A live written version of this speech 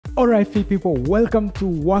Alright, fit people, welcome to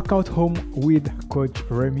Workout Home with Coach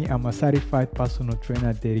Remy. I'm a certified personal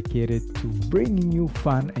trainer dedicated to bringing you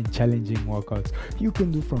fun and challenging workouts you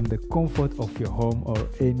can do from the comfort of your home or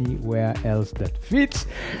anywhere else that fits.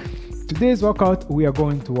 Today's workout, we are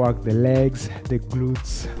going to work the legs, the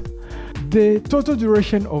glutes. The total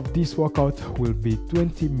duration of this workout will be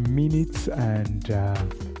 20 minutes and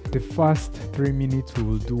the first 3 minutes we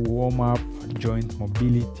will do warm up, joint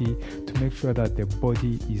mobility to make sure that the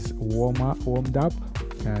body is warmed up,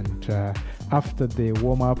 and after the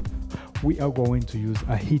warm up we are going to use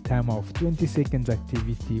a HIIT timer of 20 seconds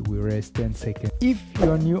activity. We rest 10 seconds. If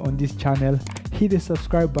you are new on this channel, hit the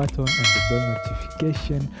subscribe button and the bell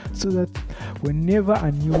notification so that whenever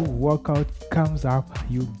a new workout comes up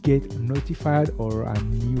you get notified, or a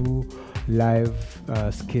new live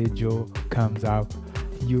schedule comes up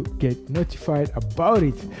you get notified about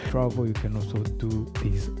it. Travel, you can also do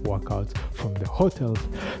these workouts from the hotels.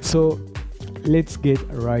 So let's get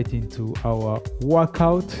right into our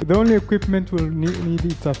workout. The only equipment we'll need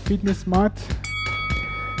is a fitness mat,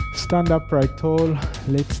 stand upright tall.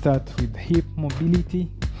 Let's start with hip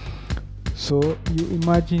mobility. So you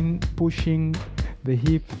imagine pushing the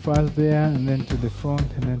hip first there, and then to the front,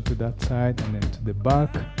 and then to that side, and then to the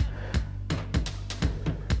back.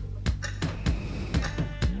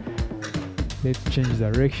 Let's change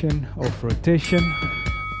direction of rotation.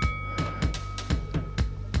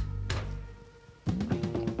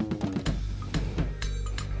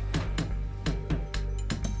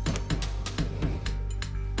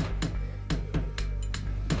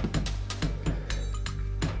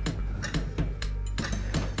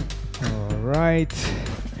 Alright,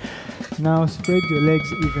 now spread your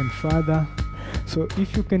legs even further. So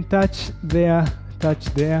if you can touch there, touch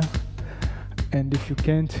there. And if you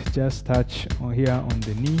can't, just touch on here on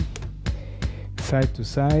the knee, side to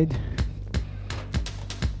side.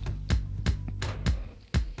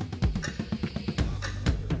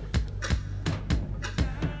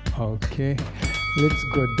 Okay, let's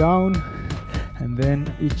go down, and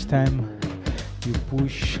then each time you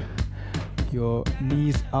push your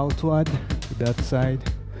knees outward to that side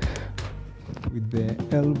with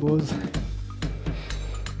the elbows.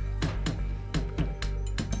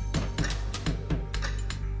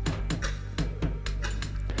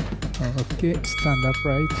 Okay, stand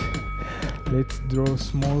upright. Let's draw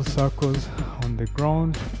small circles on the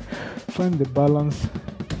ground. Find the balance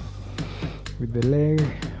with the leg,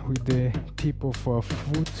 with the tip of our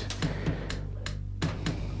foot.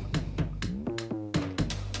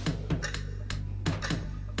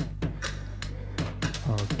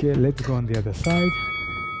 Okay, let's go on the other side.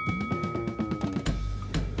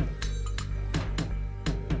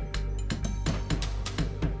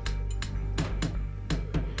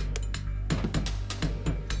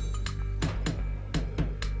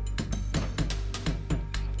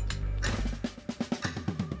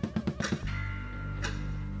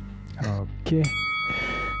 Okay,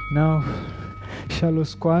 now shallow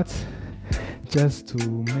squats, just to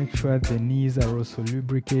make sure the knees are also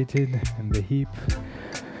lubricated and the hip.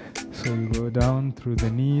 So you go down through the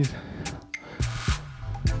knees.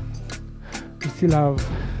 We still have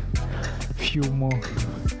a few more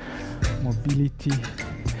mobility,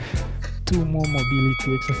 2 more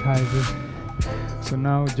mobility exercises. So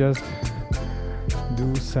now just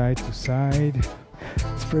do side to side.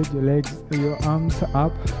 Spread your legs, your arms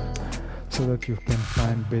up, so that you can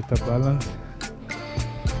find better balance.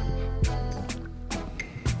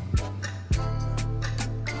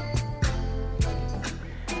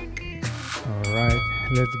 Alright,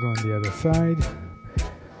 let's go on the other side.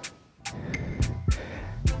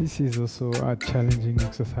 This is also a challenging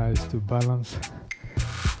exercise to balance.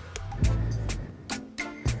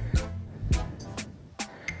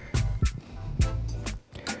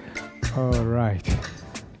 Alright.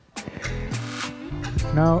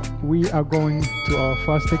 Now we are going to our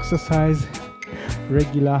first exercise,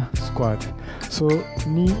 regular squat. So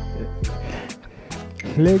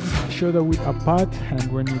legs shoulder width apart,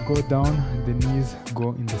 and when you go down the knees go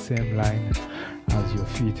in the same line as your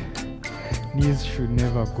feet. Knees should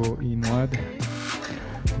never go inward,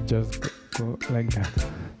 just go like that.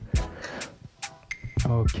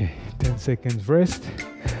 Okay, 10 seconds rest,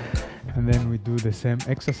 and then we do the same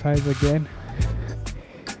exercise again.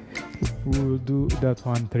 We will do that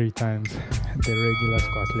one 3 times, the regular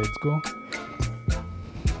squat. Let's go.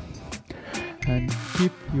 And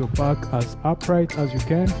keep your back as upright as you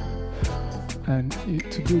can, and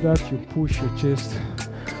to do that you push your chest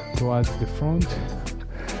towards the front.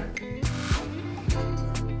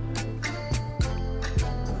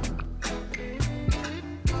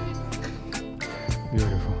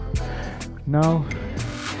 Beautiful. Now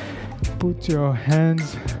Put your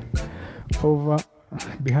hands over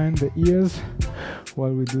behind the ears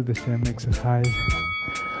while we do the same exercise.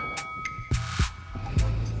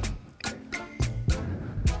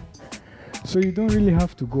 So you don't really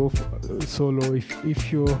have to go solo.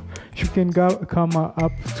 If you can come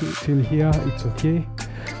up till here, it's okay.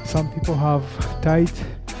 Some people have tight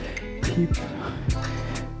hip,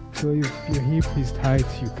 so if your hip is tight,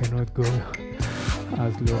 you cannot go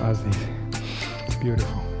as low as this.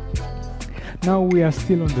 Beautiful. Now we are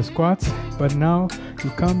still on the squats, but now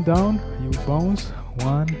you come down, you bounce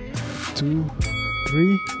 1, 2,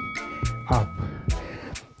 3, up.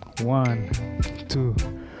 1, 2,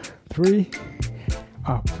 3,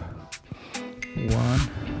 up. 1,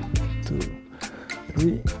 2,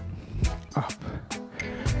 3, up.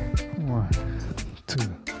 1, 2,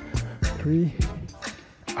 3,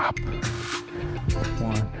 up.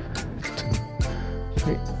 1, 2,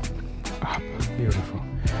 3, up. Beautiful.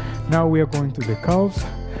 Now we are going to the calves.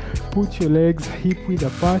 Put your legs hip width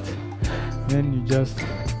apart, then you just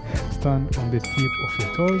stand on the tip of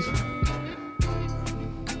your toes.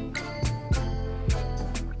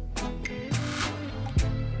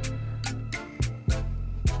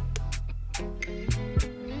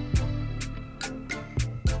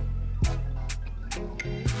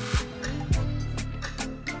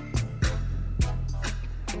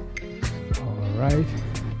 Alright,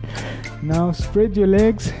 now spread your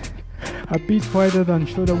legs a bit wider than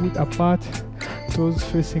shoulder width apart, toes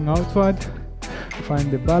facing outward. Find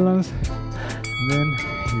the balance, then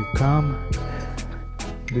you come,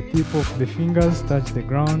 the tip of the fingers touch the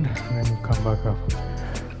ground, and then you come back up.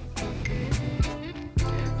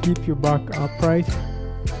 Keep your back upright.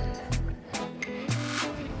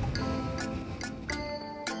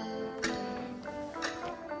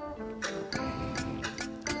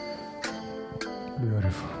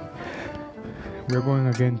 Beautiful. We're going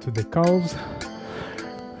again to the calves.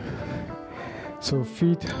 So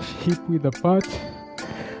feet hip width apart,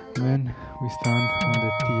 then we stand on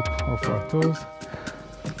the tip of our toes.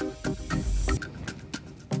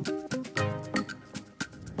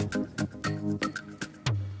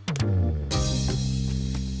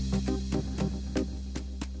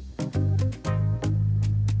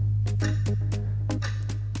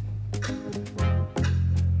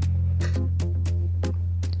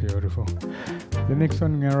 Beautiful. The next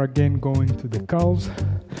one, we are again going to the calves,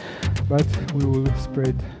 but we will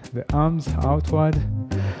spread the arms outward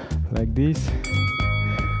like this.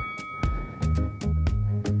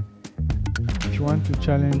 If you want to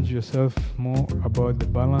challenge yourself more about the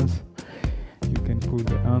balance, you can put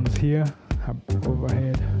the arms here up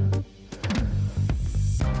overhead.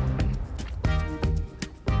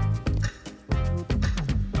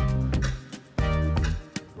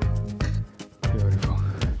 Beautiful.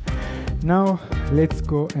 Now let's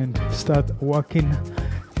go and start working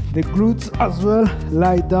the glutes as well.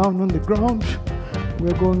 Lie down on the ground.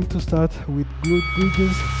 We're going to start with glute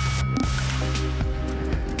bridges.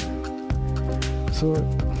 So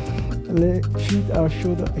feet are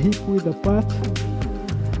shoulder hip width apart,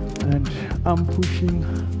 and I'm pushing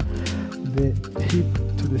the hip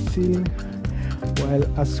to the ceiling while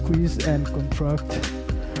I squeeze and contract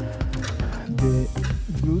the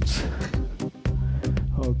glutes.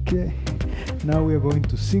 Okay, now we are going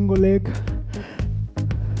to single leg.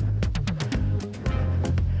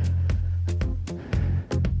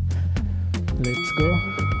 Let's go.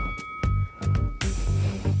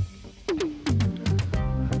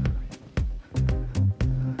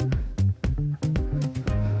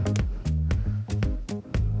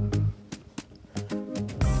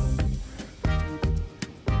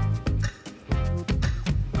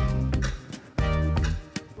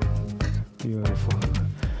 Beautiful.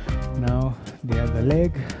 Now the other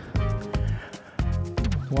leg.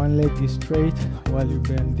 One leg is straight while you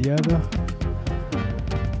bend the other.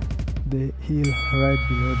 The heel right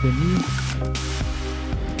below the knee.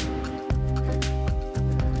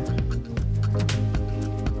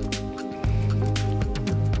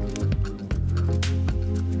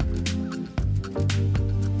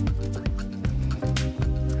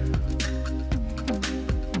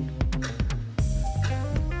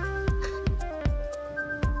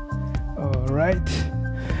 All right,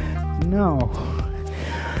 now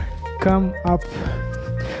come up.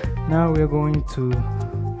 Now we are going to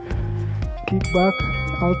kick back,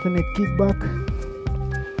 alternate kick back.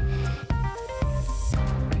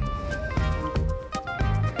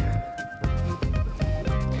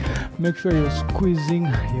 Make sure you're squeezing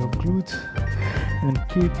your glutes and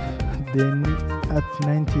keep the knee at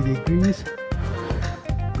 90 degrees.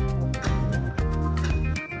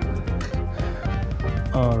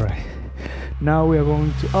 All right, Now we are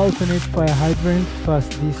going to alternate fire hydrant.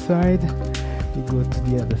 First this side, you go to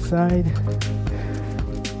the other side.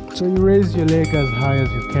 So you raise your leg as high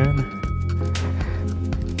as you can,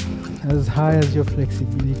 as high as your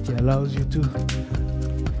flexibility allows you to.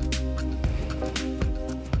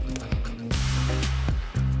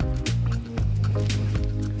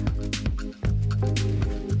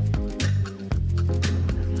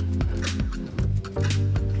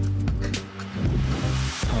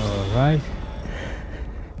 Alright,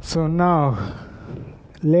 so now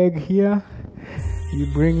leg here, you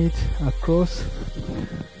bring it across.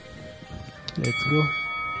 Let's go.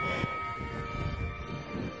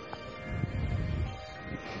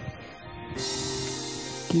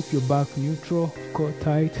 Keep your back neutral, core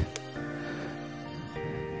tight.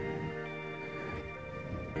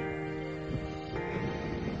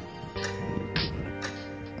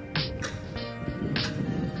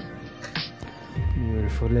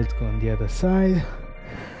 Beautiful. Let's go on the other side.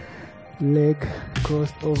 Leg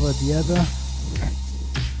crossed over the other.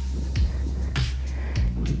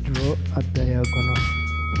 Draw a diagonal.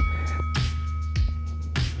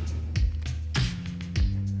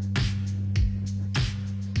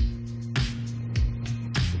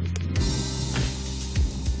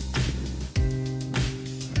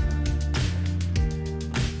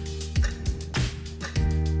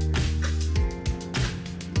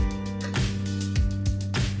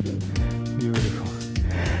 Beautiful.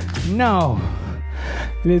 Now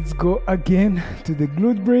let's go again to the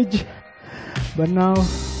glute bridge, but now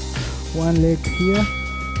one leg here.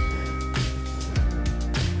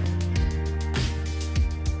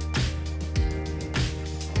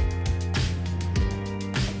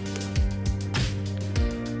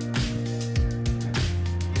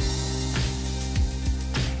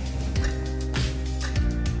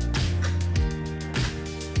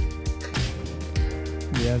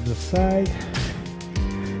 The other side.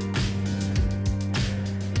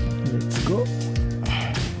 Let's go.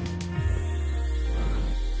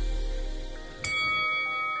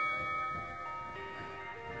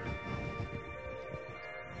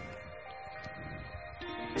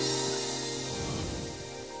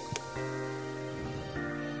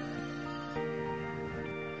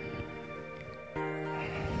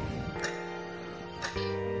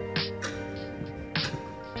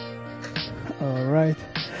 All right,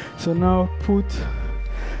 so now put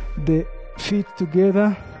the feet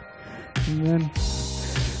together and then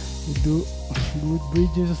you do glute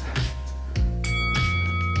bridges.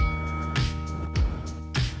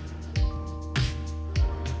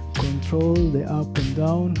 Control the up and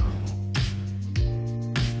down.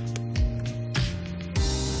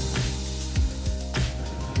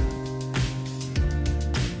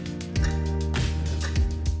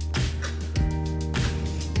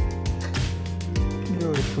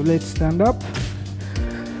 So let's stand up.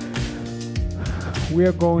 We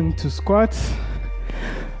are going to squats,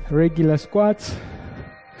 regular squats.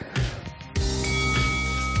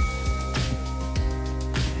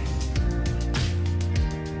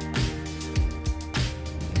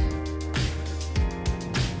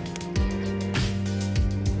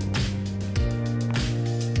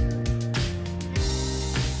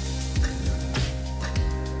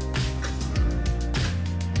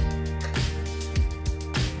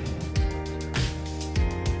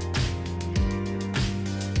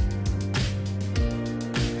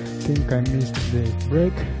 I think I missed the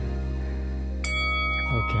break.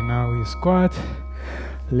 Okay, now we squat,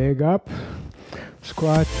 leg up,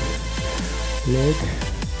 squat, leg,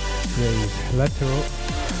 raise, lateral,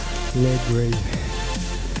 leg raise.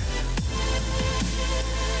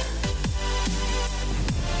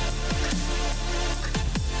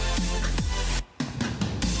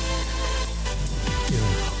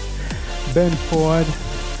 Bend forward,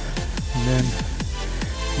 and then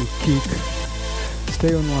you kick.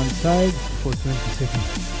 Stay on one side for 20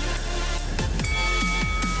 seconds.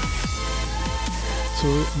 So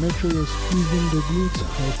make sure you're squeezing the glutes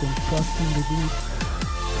or contracting the glutes.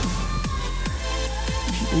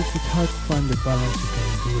 If it's hard to find the balance, you can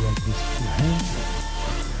do like this with your hands.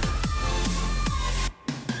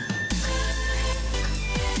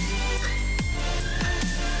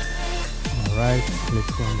 Alright,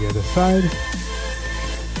 let's go on the other side.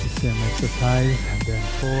 The same exercise, and then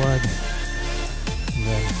forward.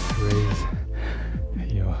 Then raise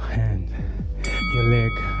your hand, your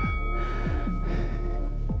leg.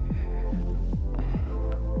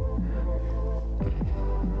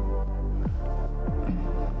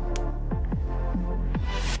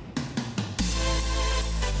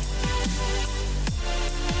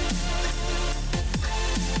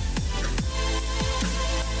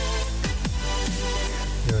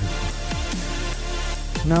 Beautiful.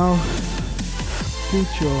 Now put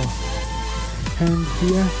your hand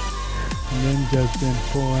here and then just bend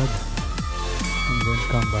forward and then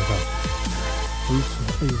come back up. This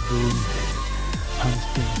is doing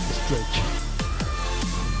hamstring stretch.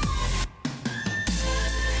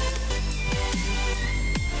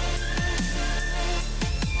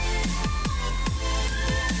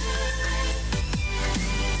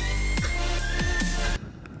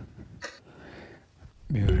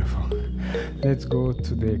 Beautiful. Let's go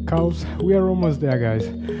to the calves. We are almost there, guys.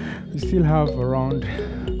 We still have around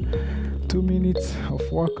 2 minutes of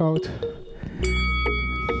workout.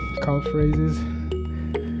 Calf raises.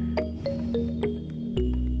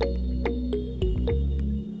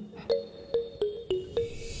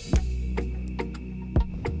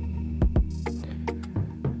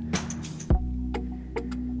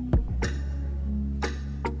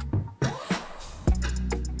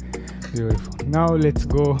 Beautiful. Now let's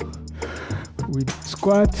go with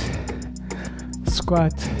squat.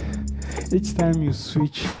 Squat. Each time you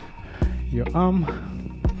switch your arm,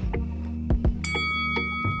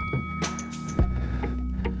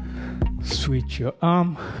 switch your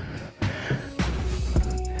arm.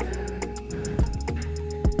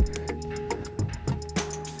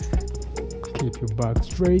 Keep your back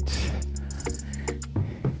straight.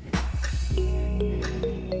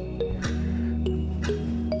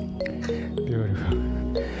 Beautiful.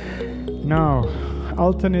 Now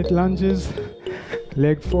alternate lunges.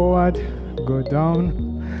 Leg forward, go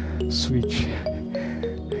down, switch.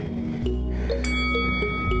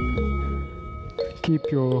 Keep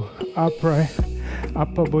your upper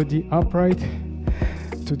body upright.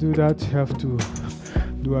 To do that, you have to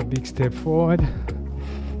do a big step forward.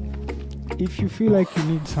 If you feel like you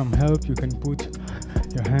need some help, you can put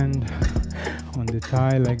your hand on the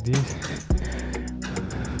thigh like this.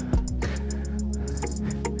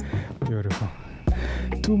 Beautiful.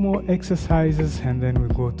 2 more exercises and then we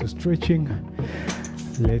go to stretching.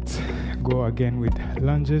 Let's go again with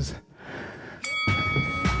lunges.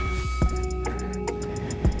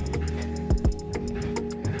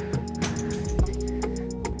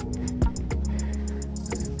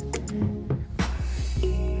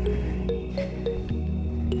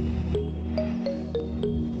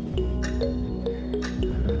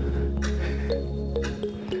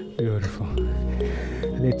 Beautiful.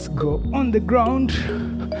 Let's go on the ground.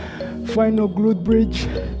 Final glute bridge.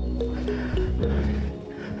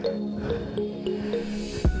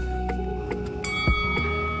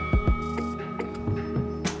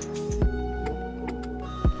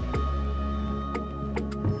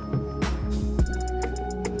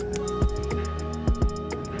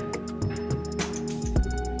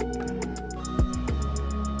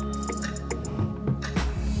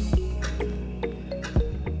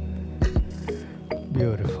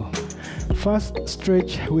 Beautiful. First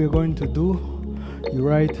stretch we're going to do, you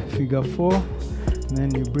write figure 4, and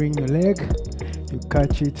then you bring your leg, you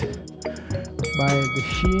catch it by the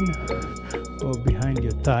shin or behind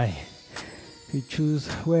your thigh. You choose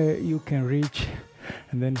where you can reach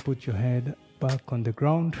and then put your head back on the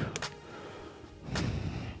ground.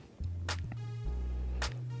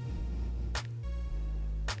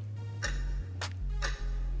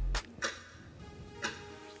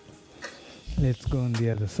 Let's go on the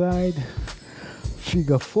other side.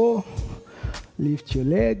 Figure 4, lift your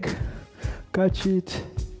leg, catch it,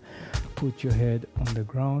 put your head on the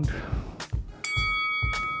ground.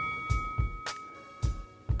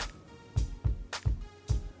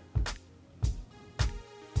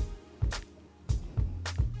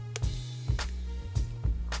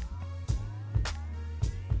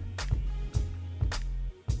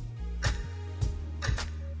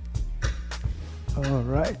 All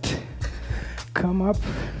right, come up.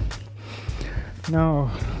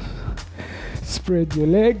 Now spread your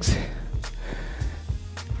legs,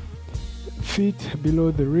 feet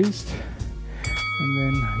below the wrist, and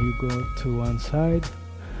then you go to one side.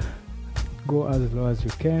 Go as low as you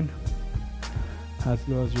can, as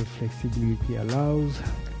low as your flexibility allows.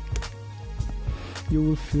 You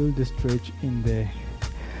will feel the stretch in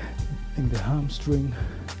the hamstring,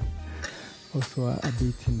 also a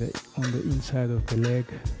bit on the inside of the leg.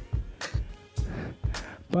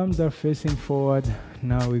 Palms are facing forward.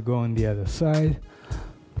 Now we go on the other side.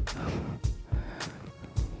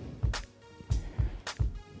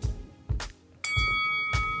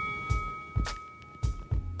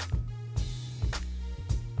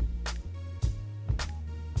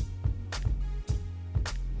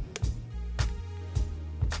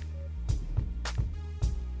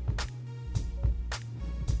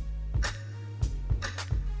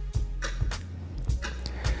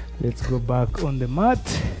 Let's go back on the mat.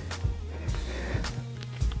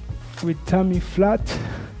 with tummy flat.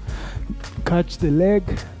 Catch the leg,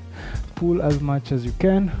 pull as much as you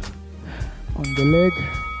can on the leg.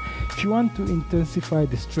 If you want to intensify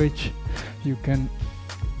the stretch, you can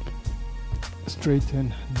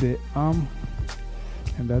straighten the arm,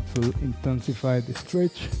 and that will intensify the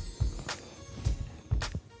stretch.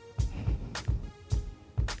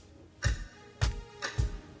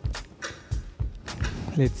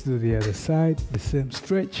 Let's do the other side, the same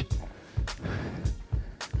stretch.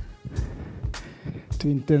 To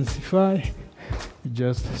intensify, you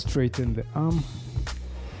just straighten the arm.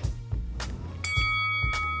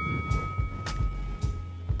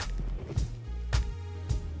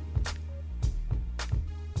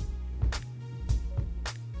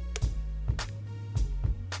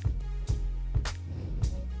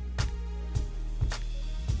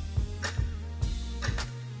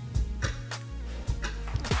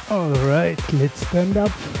 All right, let's stand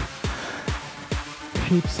up.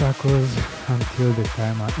 Hip circles until the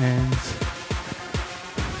timer ends.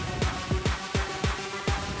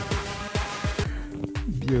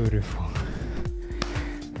 Beautiful.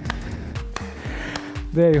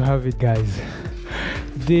 There you have it, guys.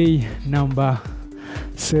 Day number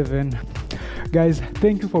 7. Guys,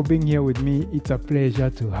 thank you for being here with me. It's a pleasure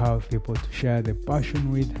to have people to share the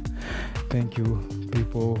passion with. Thank you,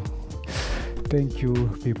 people. Thank you,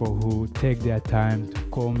 people who take their time to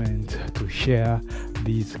comment, to share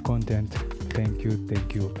this content. Thank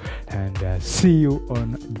you, and see you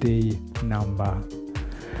on day number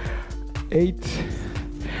 8.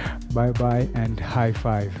 Bye bye and high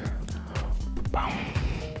five.